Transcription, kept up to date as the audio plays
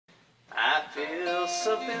Feel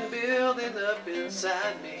something building up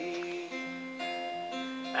inside me.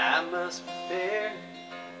 I must prepare,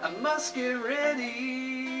 I must get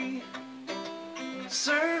ready.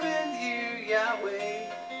 Serving you,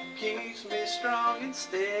 Yahweh, keeps me strong and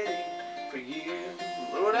steady. For you,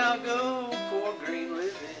 Lord, I'll go for green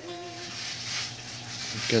living.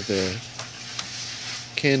 Got the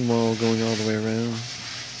can wall going all the way around.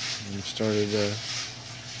 And started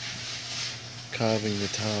carving the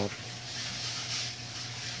top.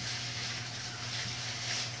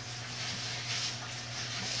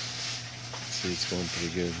 See, it's going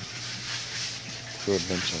pretty good. Threw a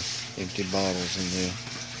bunch of empty bottles in there.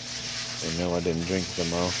 And no, I didn't drink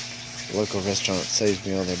them all. The local restaurant saves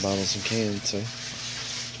me all their bottles and cans, so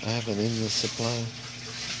I have an endless supply.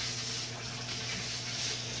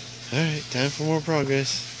 Alright, time for more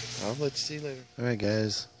progress. I'll let you see later. Alright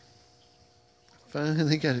guys,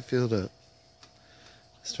 finally got it filled up.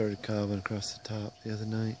 I started carving across the top the other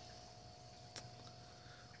night.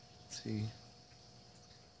 Let's see.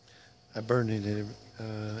 I burn it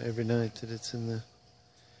every night that it's in the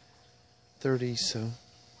 30s, so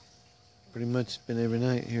pretty much been every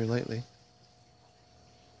night here lately.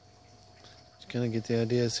 Just kind of get the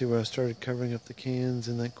idea. See where I started covering up the cans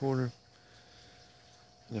in that corner.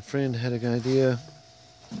 And a friend had an idea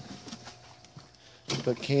to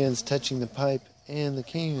put cans touching the pipe and the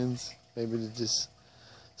cans, maybe to just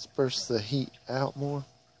disperse the heat out more.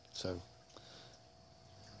 So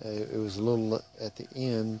it was a little at the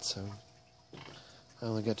end, so I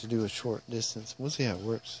only got to do a short distance. We'll see how it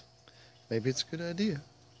works. Maybe it's a good idea.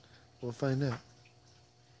 We'll find out.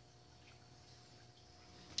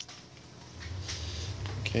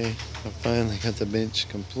 Okay, I finally got the bench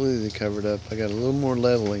completely covered up. I got a little more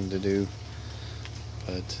leveling to do,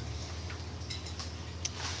 but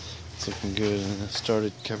it's looking good. And I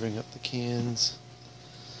started covering up the cans.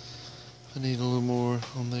 I need a little more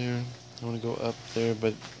on there. I want to go up there,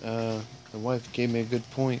 but my wife gave me a good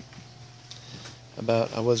point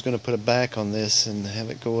about I was going to put a back on this and have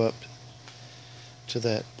it go up to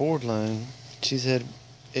that board line. She said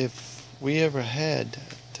if we ever had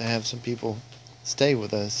to have some people stay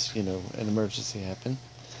with us, you know, an emergency happened,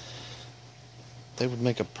 they would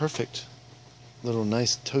make a perfect little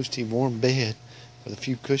nice toasty warm bed with a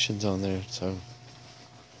few cushions on there. So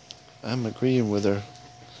I'm agreeing with her,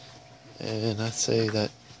 and I say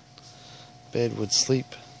that bed would sleep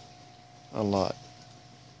a lot.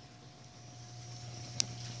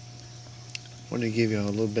 I wanted to give you all a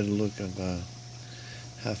little bit of a look of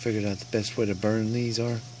how I figured out the best way to burn these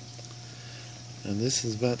are. And this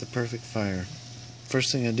is about the perfect fire.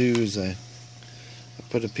 First thing I do is I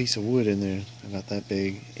put a piece of wood in there about that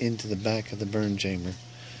big into the back of the burn chamber,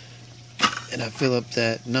 and I fill up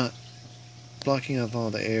that, not blocking off all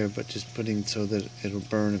the air, but just putting so that it'll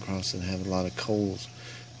burn across and have a lot of coals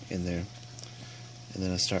in there. And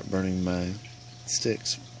then I start burning my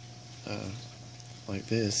sticks like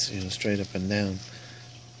this, you know, straight up and down.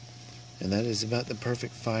 And that is about the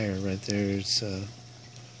perfect fire right there. It's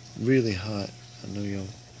really hot. I know y'all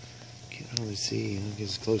can't hardly see. I'll get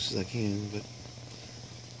as close as I can, but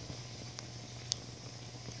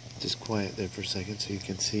just quiet there for a second so you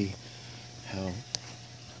can see how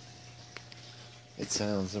it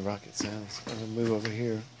sounds, the rocket sounds. I'm going to move over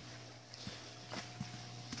here.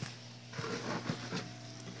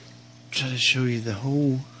 Try to show you the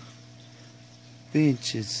whole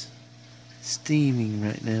bench is steaming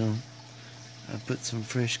right now. I put some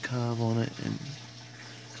fresh cob on it, and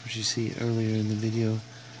of course you see it earlier in the video,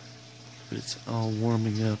 but it's all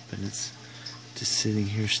warming up and it's just sitting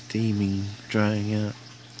here steaming, drying out.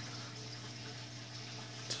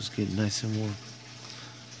 So it's getting nice and warm.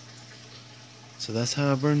 So that's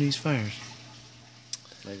how I burn these fires.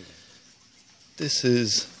 This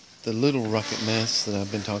is the little rocket mass that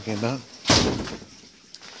I've been talking about.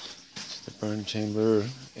 It's the burn chamber,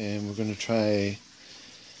 and we're going to try a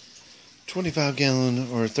 25-gallon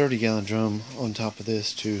or 30-gallon drum on top of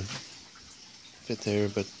this to fit there.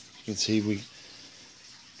 But you can see we're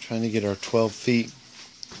trying to get our 12 feet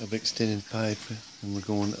of extended pipe, and we're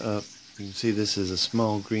going up. You can see this is a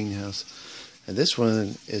small greenhouse, and this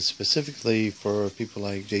one is specifically for people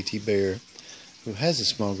like JT Bear, who has a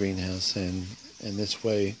small greenhouse, and this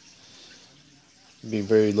way it'd be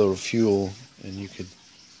very little fuel and you could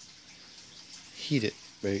heat it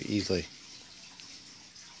very easily.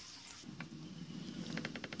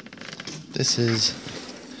 This is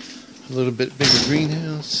a little bit bigger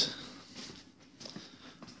greenhouse,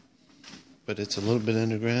 but it's a little bit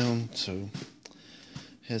underground, so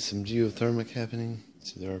it has some geothermic happening.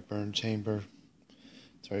 So there are burn chamber.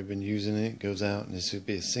 It's already been using it. It goes out, and this would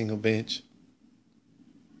be a single bench.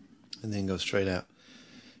 and then go straight out.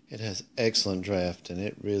 It has excellent draft, and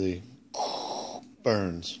it really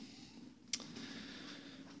burns.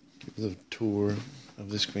 Give a little tour of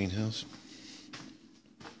this greenhouse.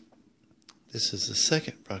 This is the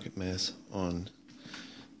second rocket mass on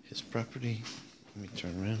his property. Let me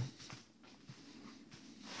turn around.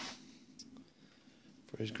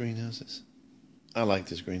 For his greenhouses. I like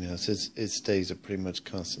this greenhouse. It stays at pretty much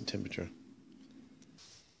constant temperature.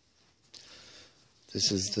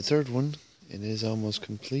 This is the third one. It is almost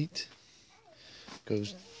complete.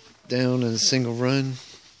 Goes down in a single run,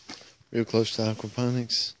 real close to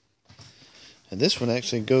aquaponics. And this one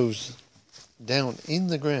actually goes down in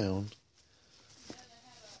the ground.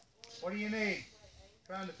 What do you need?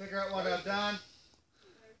 Trying to figure out what I've done?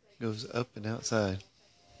 Goes up and outside.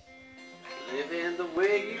 Living the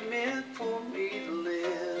way you meant for me to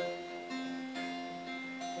live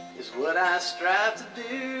is what I strive to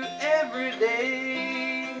do every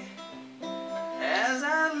day. As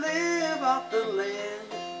I live off the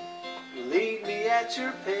land, lead me at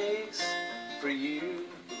your pace. For you,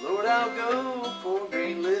 Lord, I'll go for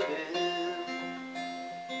green living.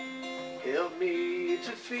 Help me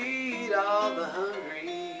to feed all the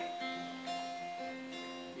hungry.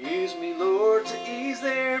 Use me, Lord, to ease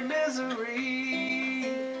their misery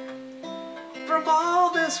from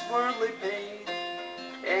all this worldly pain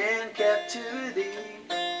and captivity.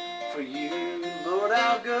 For you, Lord,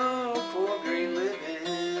 I'll go for green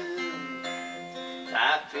living.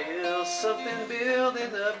 I feel something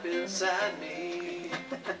building up inside me.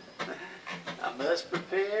 I must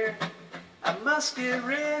prepare, I must get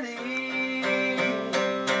ready.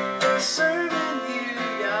 Sir,